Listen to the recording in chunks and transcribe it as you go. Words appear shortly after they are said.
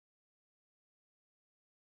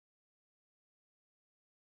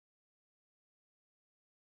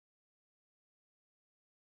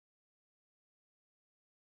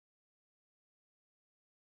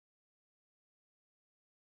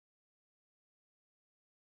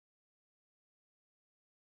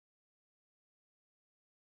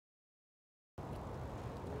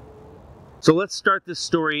So let's start this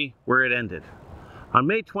story where it ended. On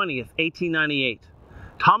May 20th, 1898,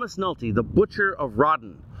 Thomas Nulty, the Butcher of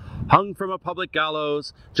Rawdon, hung from a public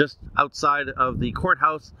gallows just outside of the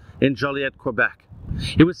courthouse in Joliette, Quebec.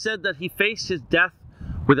 It was said that he faced his death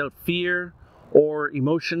without fear or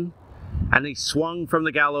emotion, and he swung from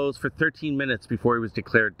the gallows for 13 minutes before he was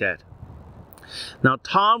declared dead. Now,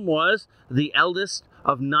 Tom was the eldest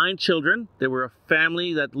of 9 children. They were a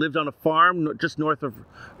family that lived on a farm just north of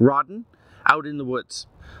Rawdon, out in the woods.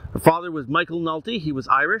 The father was Michael Nulty, he was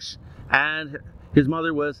Irish, and his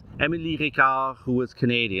mother was Emily Ricard, who was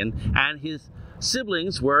Canadian, and his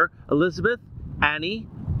siblings were Elizabeth, Annie,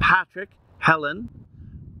 Patrick, Helen,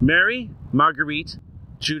 Mary, Marguerite,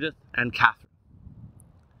 Judith, and Catherine.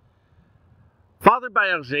 Father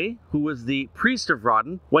Baillarger, who was the priest of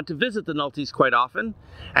Rawdon, went to visit the Nultys quite often,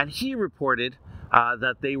 and he reported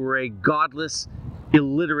that they were a godless,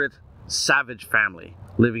 illiterate, savage family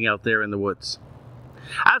living out there in the woods.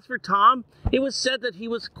 As for Tom, it was said that he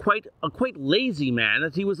was a quite lazy man,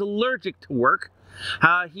 that he was allergic to work.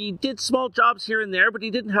 He did small jobs here and there, but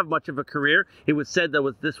he didn't have much of a career. It was said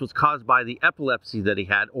that this was caused by the epilepsy that he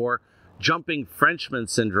had, or jumping Frenchman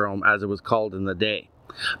syndrome, as it was called in the day.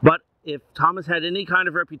 But if Thomas had any kind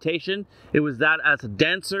of reputation, it was that as a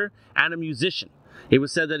dancer and a musician. It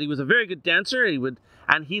was said that he was a very good dancer,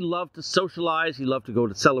 and he loved to socialize, he loved to go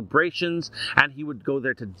to celebrations, and he would go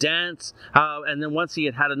there to dance, and then once he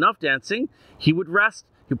had had enough dancing, he would rest,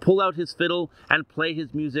 he'd pull out his fiddle and play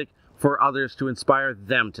his music for others to inspire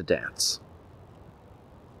them to dance.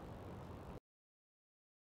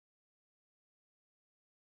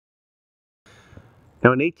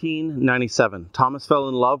 Now in 1897, Thomas fell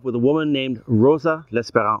in love with a woman named Rosa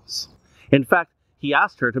L'Espérance. In fact, he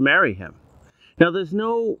asked her to marry him. Now, there's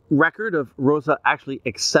no record of Rosa actually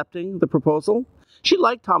accepting the proposal. She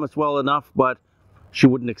liked Thomas well enough, but she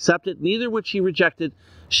wouldn't accept it. Neither would she reject it.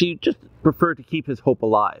 She just preferred to keep his hope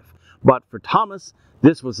alive. But for Thomas,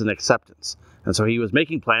 this was an acceptance. And so he was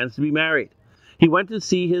making plans to be married. He went to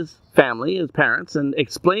see his family, his parents, and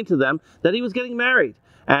explained to them that he was getting married,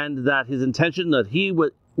 and that his intention that he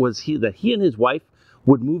and his wife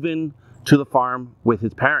would move in to the farm with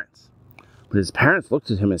his parents. But his parents looked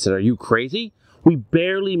at him and said, "Are you crazy? We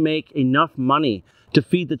barely make enough money to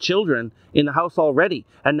feed the children in the house already.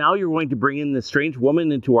 And now you're going to bring in this strange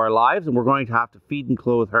woman into our lives, and we're going to have to feed and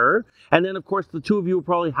clothe her. And then, of course, the two of you will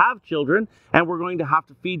probably have children, and we're going to have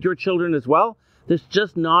to feed your children as well. There's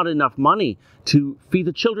just not enough money to feed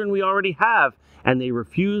the children we already have." And they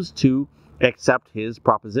refused to accept his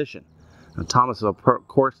proposition. And Thomas, of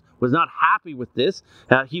course, was not happy with this.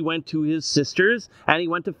 He went to his sisters, and he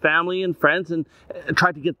went to family and friends and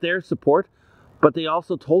tried to get their support. But they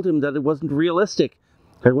also told him that it wasn't realistic.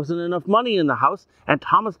 There wasn't enough money in the house, and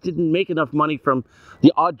Thomas didn't make enough money from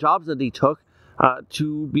the odd jobs that he took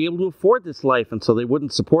to be able to afford this life, and so they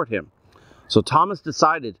wouldn't support him. So Thomas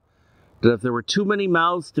decided that if there were too many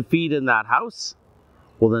mouths to feed in that house,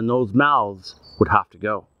 well, then those mouths would have to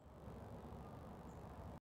go.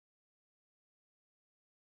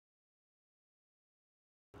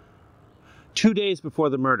 Two days before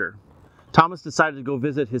the murder, Thomas decided to go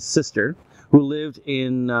visit his sister, who lived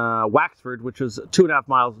in Waxford, which was 2.5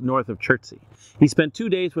 miles north of Chertsey. He spent 2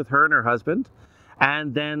 days with her and her husband,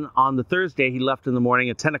 and then on the Thursday, he left in the morning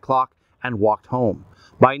at 10 o'clock and walked home.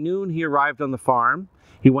 By noon, he arrived on the farm.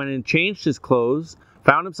 He went and changed his clothes,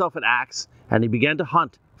 found himself an axe, and he began to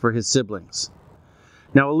hunt for his siblings.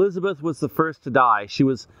 Now, Elizabeth was the first to die. She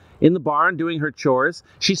was in the barn doing her chores.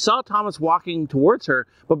 She saw Thomas walking towards her,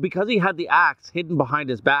 but because he had the axe hidden behind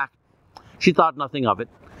his back, she thought nothing of it,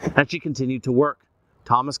 and she continued to work.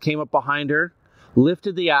 Thomas came up behind her,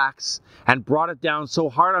 lifted the axe, and brought it down so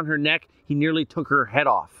hard on her neck, he nearly took her head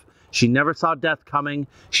off. She never saw death coming.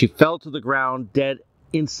 She fell to the ground, dead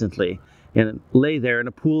instantly, and lay there in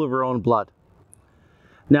a pool of her own blood.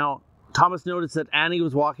 Now, Thomas noticed that Annie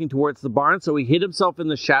was walking towards the barn, so he hid himself in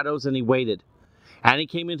the shadows and he waited. Annie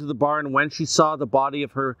came into the barn, and when she saw the body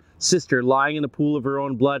of her sister lying in a pool of her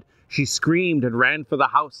own blood, she screamed and ran for the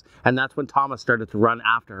house, and that's when Thomas started to run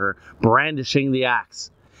after her, brandishing the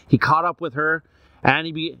axe. He caught up with her, and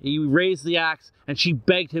he raised the axe, and she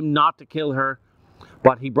begged him not to kill her,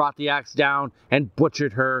 but he brought the axe down and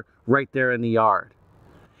butchered her right there in the yard.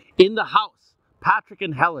 In the house, Patrick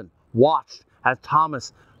and Helen watched as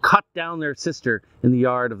Thomas cut down their sister in the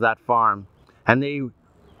yard of that farm, and they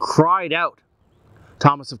cried out.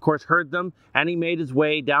 Thomas, of course, heard them, and he made his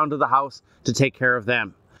way down to the house to take care of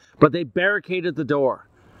them. But they barricaded the door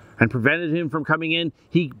and prevented him from coming in.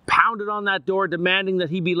 He pounded on that door, demanding that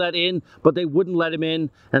he be let in, but they wouldn't let him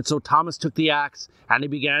in. And so Thomas took the axe, and he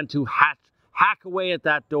began to hack away at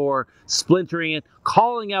that door, splintering it,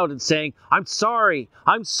 calling out and saying, "I'm sorry,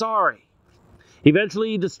 I'm sorry."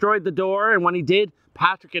 Eventually he destroyed the door, and when he did,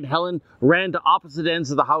 Patrick and Helen ran to opposite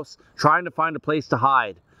ends of the house, trying to find a place to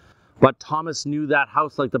hide. But Thomas knew that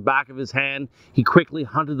house like the back of his hand. He quickly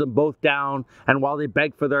hunted them both down, and while they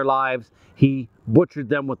begged for their lives, he butchered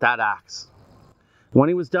them with that axe. When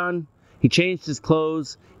he was done, he changed his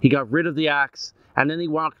clothes, he got rid of the axe, and then he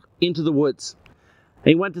walked into the woods.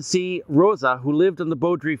 He went to see Rosa, who lived on the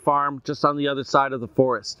Beaudry farm just on the other side of the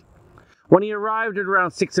forest. When he arrived at around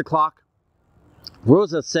 6 o'clock,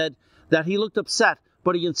 Rosa said that he looked upset,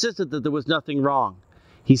 but he insisted that there was nothing wrong.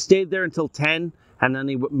 He stayed there until 10, and then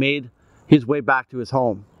he made his way back to his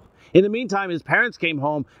home. In the meantime, his parents came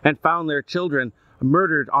home and found their children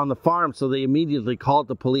murdered on the farm, so they immediately called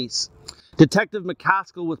the police. Detective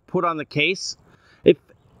McCaskill was put on the case.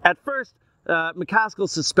 At first, McCaskill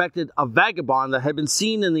suspected a vagabond that had been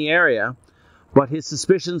seen in the area, but his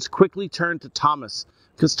suspicions quickly turned to Thomas,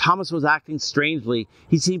 because Thomas was acting strangely.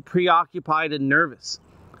 He seemed preoccupied and nervous.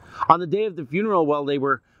 On the day of the funeral,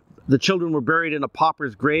 the children were buried in a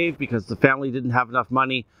pauper's grave because the family didn't have enough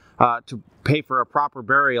money to pay for a proper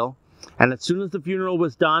burial. And as soon as the funeral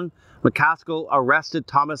was done, McCaskill arrested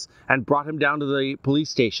Thomas and brought him down to the police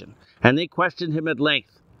station. And they questioned him at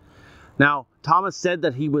length. Now, Thomas said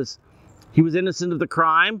that he was innocent of the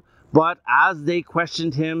crime, but as they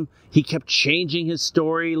questioned him, he kept changing his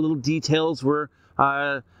story. Little details were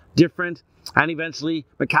different. And eventually,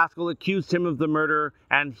 McCaskill accused him of the murder,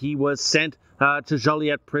 and he was sent to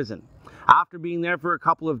Joliet prison. After being there for a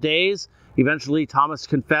couple of days, eventually Thomas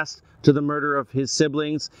confessed to the murder of his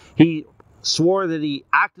siblings. He swore that he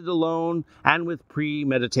acted alone and with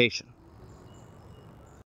premeditation.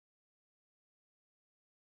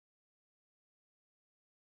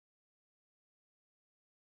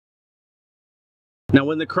 Now,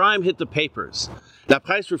 when the crime hit the papers, La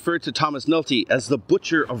Presse referred to Thomas Nulty as the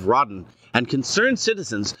Butcher of Rawdon, and concerned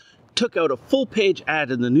citizens took out a full-page ad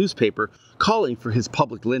in the newspaper calling for his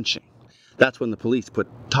public lynching. That's when the police put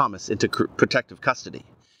Thomas into protective custody.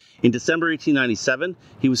 In December 1897,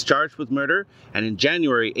 he was charged with murder, and in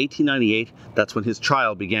January 1898, that's when his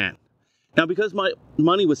trial began. Now, because my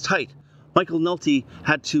money was tight, Michael Nulty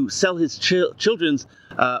had to sell his children's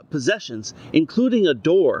possessions, including a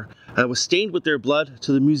door that was stained with their blood,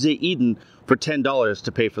 to the Musée Eden for $10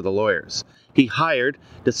 to pay for the lawyers. He hired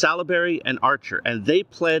de Salaberry and Archer, and they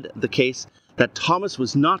pled the case that Thomas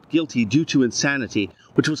was not guilty due to insanity,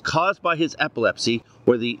 which was caused by his epilepsy,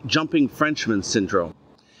 or the jumping Frenchman syndrome.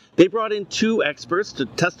 They brought in 2 experts to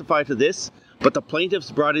testify to this, but the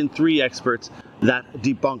plaintiffs brought in 3 experts that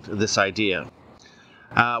debunked this idea.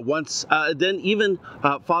 Then even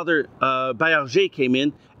Father Bayarger came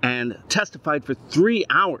in and testified for 3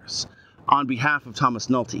 hours on behalf of Thomas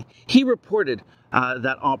Nulty. He reported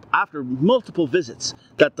that after multiple visits,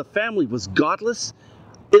 that the family was godless,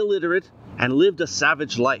 illiterate, and lived a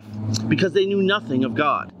savage life because they knew nothing of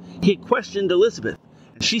God. He questioned Elizabeth,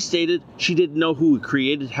 and she stated she didn't know who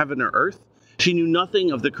created heaven or earth. She knew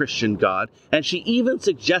nothing of the Christian God, and she even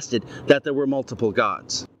suggested that there were multiple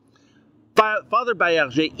gods. Father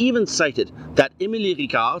Bayarger even cited that Émilie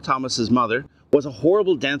Ricard, Thomas's mother, was a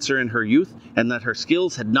horrible dancer in her youth, and that her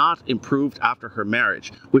skills had not improved after her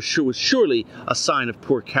marriage, which was surely a sign of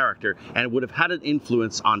poor character and would have had an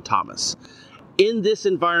influence on Thomas. In this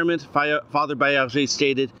environment, Father Bayarger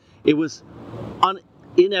stated it was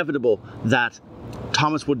inevitable that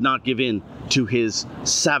Thomas would not give in to his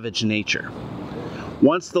savage nature.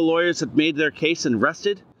 Once the lawyers had made their case and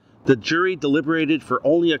rested, the jury deliberated for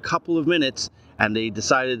only a couple of minutes, and they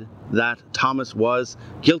decided that Thomas was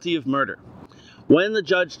guilty of murder. When the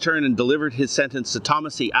judge turned and delivered his sentence to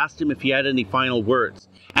Thomas, he asked him if he had any final words.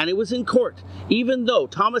 And it was in court. Even though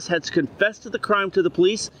Thomas had confessed to the crime to the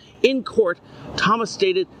police, in court, Thomas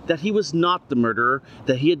stated that he was not the murderer,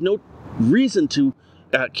 that he had no reason to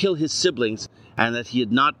kill his siblings, and that he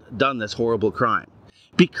had not done this horrible crime.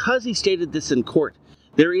 Because he stated this in court,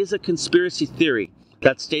 there is a conspiracy theory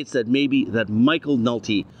that states that maybe that Michael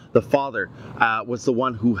Nulty, the father, was the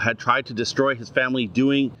one who had tried to destroy his family,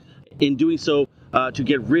 in doing so to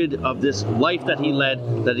get rid of this life that he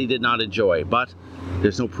led that he did not enjoy. But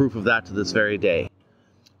there's no proof of that to this very day.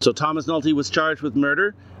 So Thomas Nulty was charged with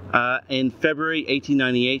murder in February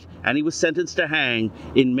 1898, and he was sentenced to hang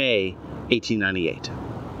in May 1898.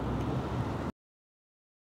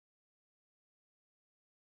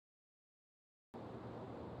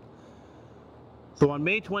 So on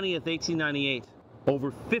May 20th, 1898,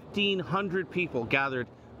 over 1,500 people gathered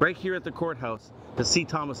right here at the courthouse to see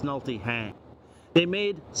Thomas Nulty hang. They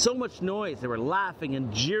made so much noise, they were laughing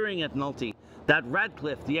and jeering at Nulty, that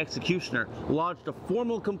Radcliffe, the executioner, lodged a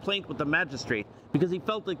formal complaint with the magistrate because he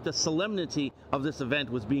felt like the solemnity of this event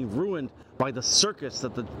was being ruined by the circus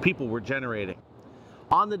that the people were generating.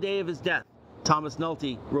 On the day of his death, Thomas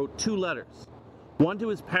Nulty wrote 2 letters, one to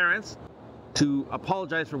his parents to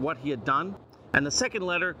apologize for what he had done, and the second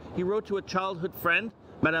letter he wrote to a childhood friend,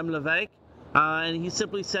 Madame Levesque, and he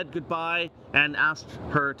simply said goodbye and asked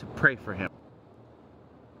her to pray for him.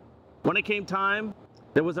 When it came time,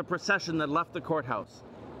 there was a procession that left the courthouse.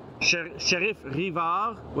 Sheriff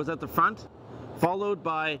Rivard was at the front, followed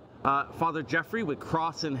by Father Jeffrey with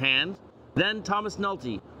cross in hand, then Thomas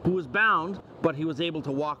Nulty, who was bound, but he was able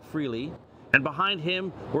to walk freely, and behind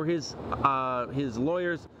him were his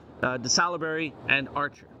lawyers, de Salaberry and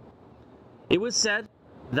Archer. It was said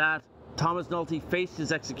that Thomas Nulty faced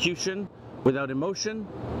his execution without emotion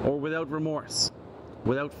or without remorse,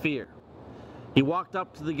 without fear. He walked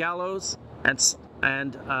up to the gallows,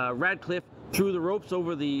 and Radcliffe threw the ropes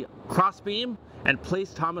over the crossbeam and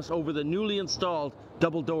placed Thomas over the newly installed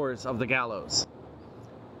double doors of the gallows.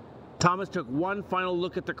 Thomas took one final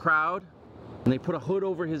look at the crowd, and they put a hood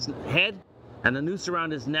over his head and a noose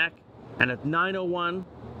around his neck, and at 9:01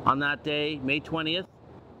 on that day, May 20th,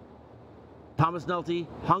 Thomas Nulty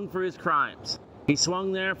hung for his crimes. He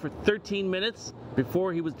swung there for 13 minutes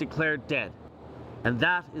before he was declared dead. And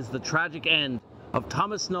that is the tragic end of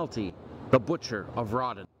Thomas Nulty, the Butcher of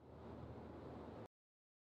Rawdon.